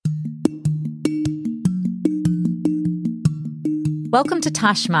Welcome to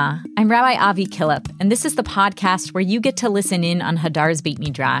Tashma. I'm Rabbi Avi Killip, and this is the podcast where you get to listen in on Hadar's Beit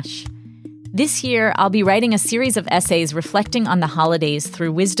Midrash. This year, I'll be writing a series of essays reflecting on the holidays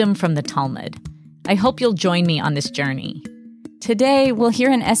through wisdom from the Talmud. I hope you'll join me on this journey. Today, we'll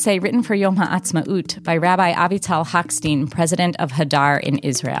hear an essay written for Yom Ha-Atzma'ut by Rabbi Avital Hochstein, president of Hadar in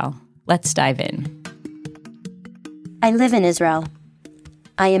Israel. Let's dive in. I live in Israel.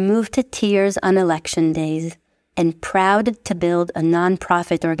 I am moved to tears on election days and proud to build a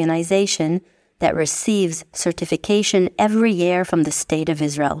nonprofit organization that receives certification every year from the State of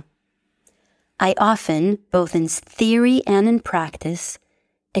Israel. I often, both in theory and in practice,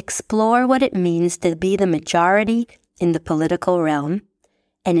 explore what it means to be the majority in the political realm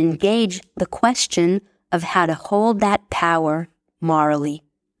and engage the question of how to hold that power morally.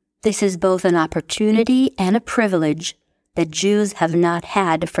 This is both an opportunity and a privilege that Jews have not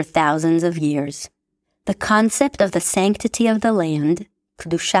had for thousands of years. The concept of the sanctity of the land,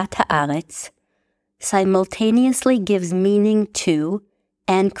 Kedushat HaArets, simultaneously gives meaning to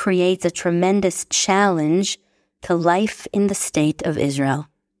and creates a tremendous challenge to life in the State of Israel.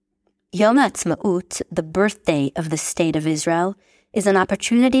 Yom Ha-Atzma'ut, the birthday of the State of Israel, is an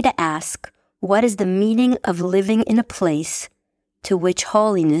opportunity to ask, what is the meaning of living in a place to which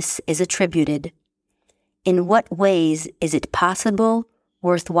holiness is attributed? In what ways is it possible,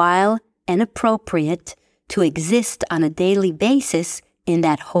 worthwhile, and appropriate to exist on a daily basis in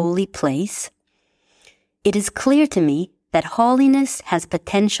that holy place? It is clear to me that holiness has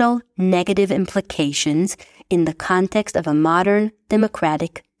potential negative implications in the context of a modern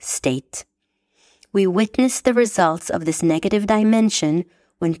democratic state. We witness the results of this negative dimension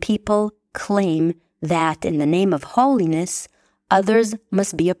when people claim that in the name of holiness, others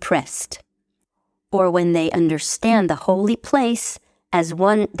must be oppressed, or when they understand the holy place as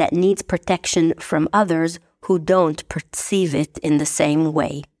one that needs protection from others who don't perceive it in the same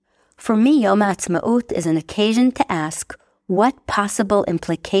way. For me, Yom Ha-Atzma'ut is an occasion to ask what possible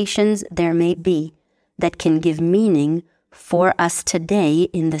implications there may be that can give meaning for us today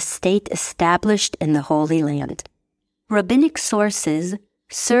in the state established in the Holy Land. Rabbinic sources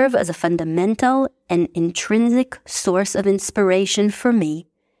serve as a fundamental and intrinsic source of inspiration for me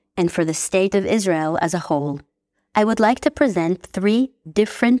and for the State of Israel as a whole. I would like to present three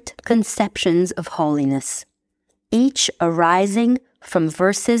different conceptions of holiness, each arising from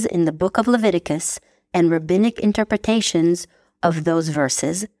verses in the book of Leviticus and rabbinic interpretations of those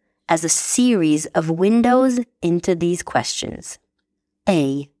verses as a series of windows into these questions.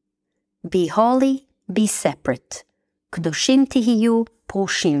 A. Be holy, be separate. Kedoshim tihiyu,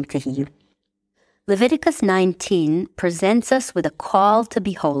 prushim tihiyu. Leviticus 19 presents us with a call to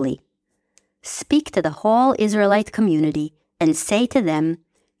be holy. Speak to the whole Israelite community and say to them,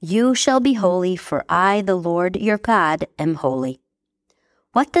 "You shall be holy, for I, the Lord your God, am holy."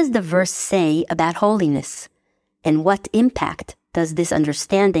 What does the verse say about holiness? And what impact does this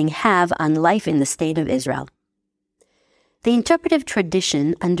understanding have on life in the State of Israel? The interpretive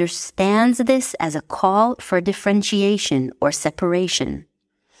tradition understands this as a call for differentiation or separation.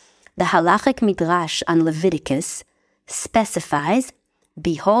 The halachic midrash on Leviticus specifies,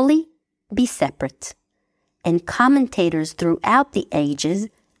 "Be holy, be separate." And commentators throughout the ages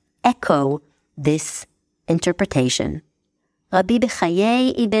echo this interpretation. Rabbi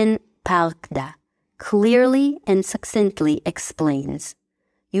Bechaye ibn Parkda clearly and succinctly explains,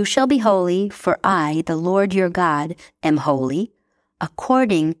 "You shall be holy, for I, the Lord your God, am holy."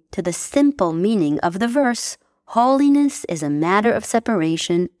 According to the simple meaning of the verse, holiness is a matter of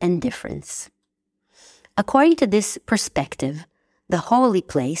separation and difference. According to this perspective, the holy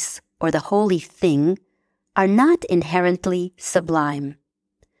place or the holy thing are not inherently sublime.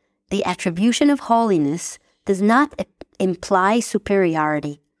 The attribution of holiness does not imply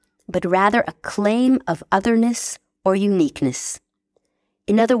superiority, but rather a claim of otherness or uniqueness.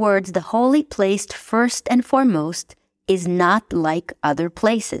 In other words, the holy place first and foremost is not like other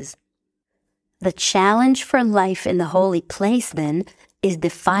places. The challenge for life in the holy place, then, is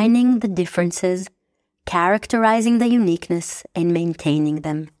defining the differences, characterizing the uniqueness, and maintaining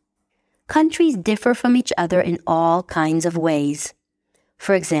them. Countries differ from each other in all kinds of ways.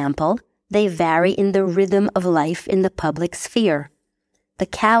 For example, they vary in the rhythm of life in the public sphere, the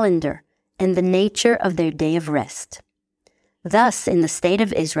calendar, and the nature of their day of rest. Thus, in the State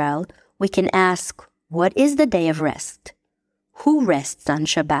of Israel, we can ask, what is the day of rest? Who rests on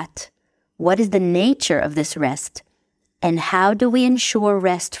Shabbat? What is the nature of this rest? And how do we ensure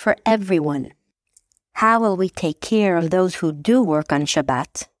rest for everyone? How will we take care of those who do work on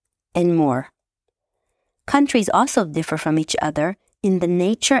Shabbat? And more. Countries also differ from each other in the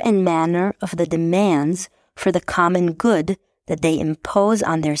nature and manner of the demands for the common good that they impose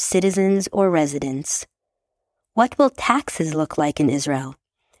on their citizens or residents. What will taxes look like in Israel?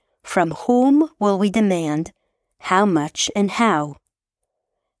 From whom will we demand? How much and how?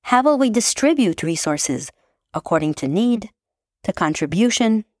 How will we distribute resources? According to need, to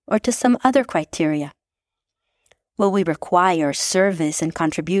contribution, or to some other criteria? Will we require service and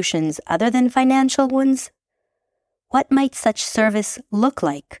contributions other than financial ones? What might such service look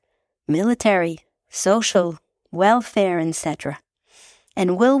like? Military, social, welfare, etc.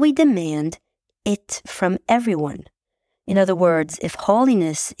 And will we demand it from everyone? In other words, if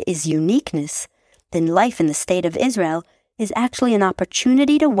holiness is uniqueness, then life in the state of Israel is actually an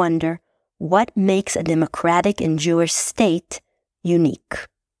opportunity to wonder what makes a democratic and Jewish state unique.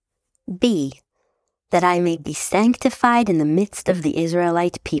 B. That I may be sanctified in the midst of the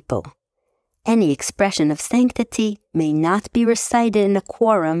Israelite people. Any expression of sanctity may not be recited in a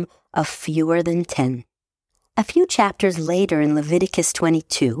quorum of fewer than 10. A few chapters later in Leviticus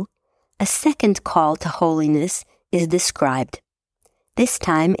 22, a second call to holiness is described, this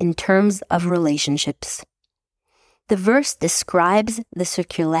time in terms of relationships. The verse describes the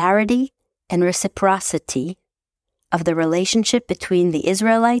circularity and reciprocity of the relationship between the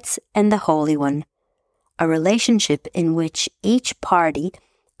Israelites and the Holy One, a relationship in which each party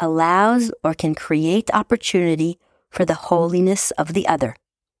allows or can create opportunity for the holiness of the other.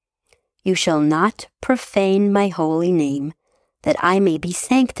 You shall not profane my holy name, that I may be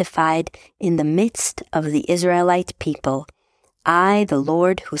sanctified in the midst of the Israelite people, I, the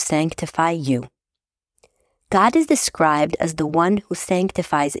Lord, who sanctify you. God is described as the one who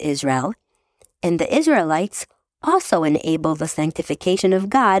sanctifies Israel, and the Israelites also enable the sanctification of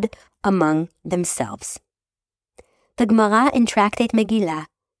God among themselves. The Gemara in Tractate Megillah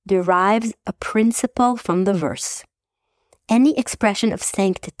derives a principle from the verse. Any expression of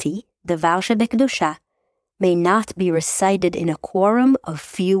sanctity, דבר שבקדושה, may not be recited in a quorum of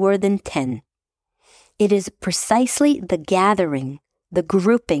fewer than 10. It is precisely the gathering, the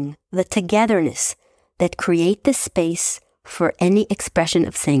grouping, the togetherness that create the space for any expression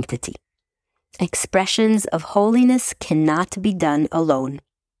of sanctity. Expressions of holiness cannot be done alone.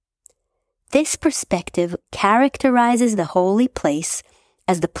 This perspective characterizes the holy place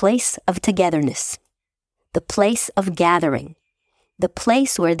as the place of togetherness, the place of gathering, the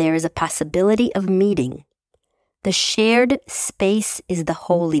place where there is a possibility of meeting. The shared space is the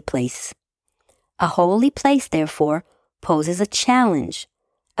holy place. A holy place, therefore, poses a challenge,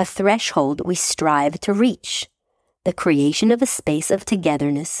 a threshold we strive to reach, the creation of a space of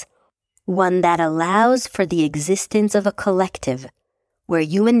togetherness, one that allows for the existence of a collective, where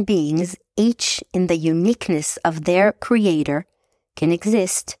human beings, each in the uniqueness of their creator, can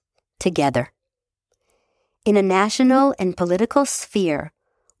exist together. In a national and political sphere,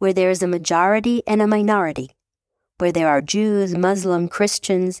 where there is a majority and a minority, where there are Jews, Muslim,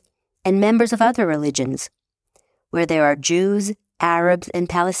 Christians, and members of other religions, where there are Jews, Arabs, and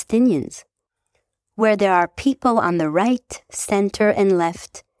Palestinians, where there are people on the right, center, and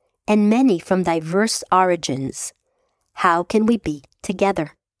left, and many from diverse origins, how can we be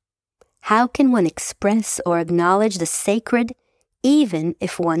together? How can one express or acknowledge the sacred even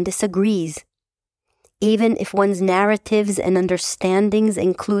if one disagrees? Even if one's narratives and understandings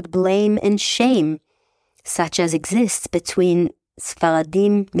include blame and shame, such as exists between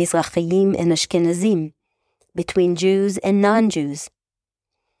Sfaradim, Mizrahim, and Ashkenazim, between Jews and non-Jews.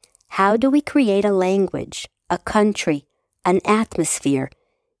 How do we create a language, a country, an atmosphere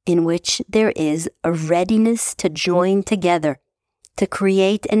in which there is a readiness to join together, to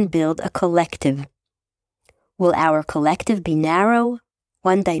create and build a collective? Will our collective be narrow,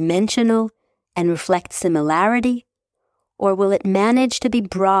 one-dimensional, and reflect similarity? Or will it manage to be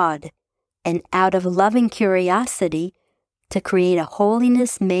broad and out of loving curiosity to create a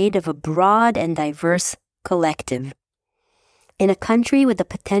holiness made of a broad and diverse collective? In a country with the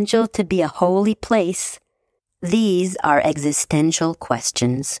potential to be a holy place, these are existential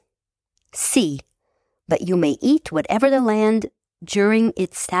questions. C. But you may eat whatever the land during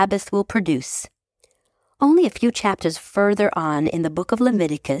its Sabbath will produce. Only a few chapters further on in the book of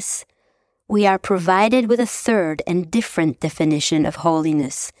Leviticus, we are provided with a third and different definition of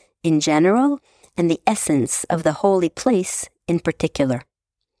holiness in general and the essence of the holy place in particular.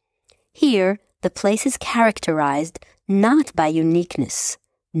 Here, the place is characterized not by uniqueness,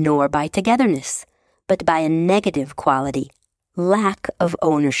 nor by togetherness, but by a negative quality, lack of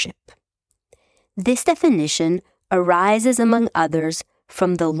ownership. This definition arises, among others,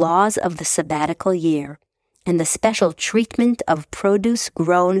 from the laws of the sabbatical year and the special treatment of produce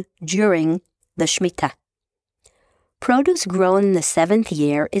grown during the Shemitah. Produce grown in the 7th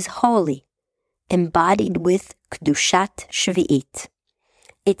year is holy, embodied with Kedushat Shvi'it.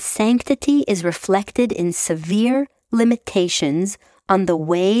 Its sanctity is reflected in severe limitations on the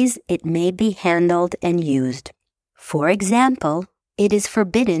ways it may be handled and used. For example, it is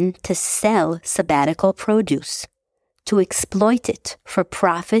forbidden to sell sabbatical produce, to exploit it for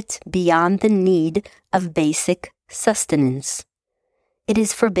profit beyond the need of basic sustenance. It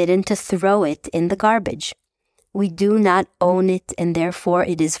is forbidden to throw it in the garbage. We do not own it, and therefore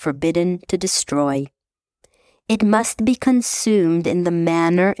it is forbidden to destroy. It must be consumed in the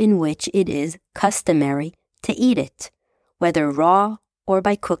manner in which it is customary to eat it, whether raw or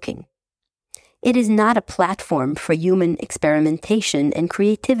by cooking. It is not a platform for human experimentation and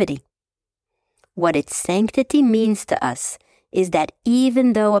creativity. What its sanctity means to us is that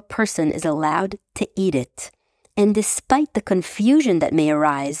even though a person is allowed to eat it, and despite the confusion that may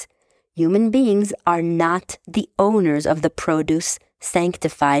arise, human beings are not the owners of the produce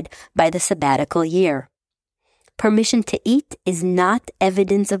sanctified by the sabbatical year. Permission to eat is not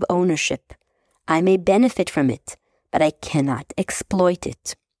evidence of ownership. I may benefit from it, but I cannot exploit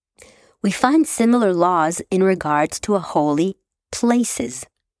it. We find similar laws in regards to holy places.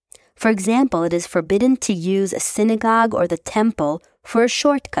 For example, it is forbidden to use a synagogue or the temple for a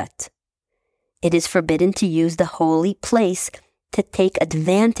shortcut. It is forbidden to use the holy place to take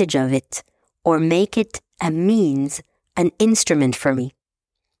advantage of it or make it a means, an instrument for me.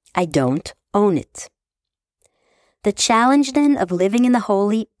 I don't own it. The challenge then of living in the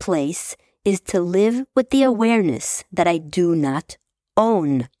holy place is to live with the awareness that I do not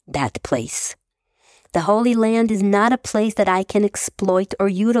own that place. The Holy Land is not a place that I can exploit or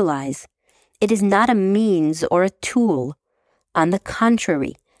utilize. It is not a means or a tool. On the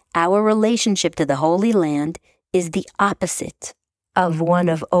contrary, our relationship to the Holy Land is the opposite of one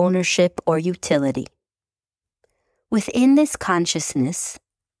of ownership or utility. Within this consciousness,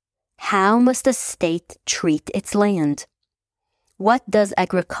 how must a state treat its land? What does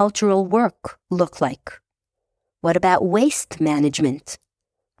agricultural work look like? What about waste management?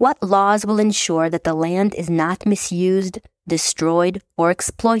 What laws will ensure that the land is not misused, destroyed, or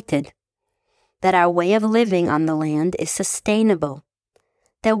exploited? That our way of living on the land is sustainable?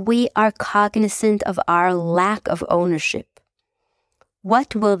 That we are cognizant of our lack of ownership?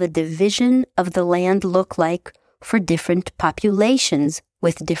 What will the division of the land look like for different populations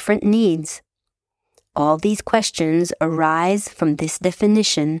with different needs? All these questions arise from this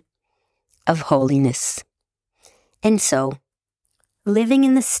definition of holiness. And so, living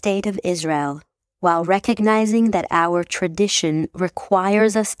in the state of Israel, while recognizing that our tradition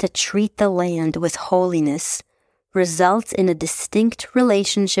requires us to treat the land with holiness, results in a distinct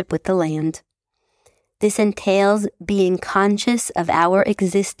relationship with the land. This entails being conscious of our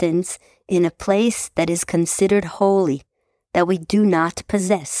existence in a place that is considered holy, that we do not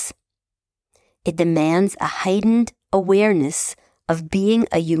possess. It demands a heightened awareness of being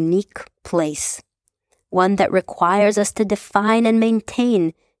a unique place, one that requires us to define and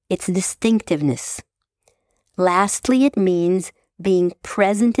maintain its distinctiveness. Lastly, it means being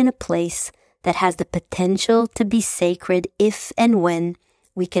present in a place that has the potential to be sacred if and when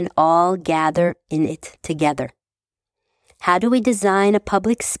we can all gather in it together. How do we design a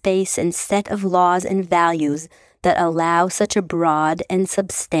public space and set of laws and values that allow such a broad and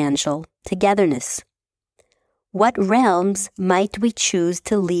substantial togetherness? What realms might we choose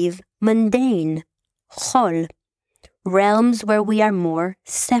to leave mundane, chol, realms where we are more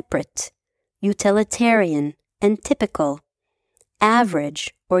separate, utilitarian, and typical,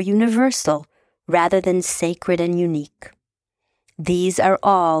 average or universal, rather than sacred and unique? These are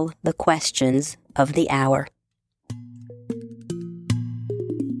all the questions of the hour.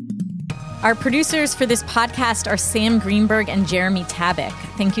 Our producers for this podcast are Sam Greenberg and Jeremy Tabak.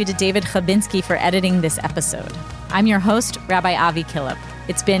 Thank you to David Chabinski for editing this episode. I'm your host, Rabbi Avi Killip.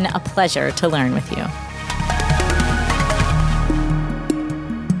 It's been a pleasure to learn with you.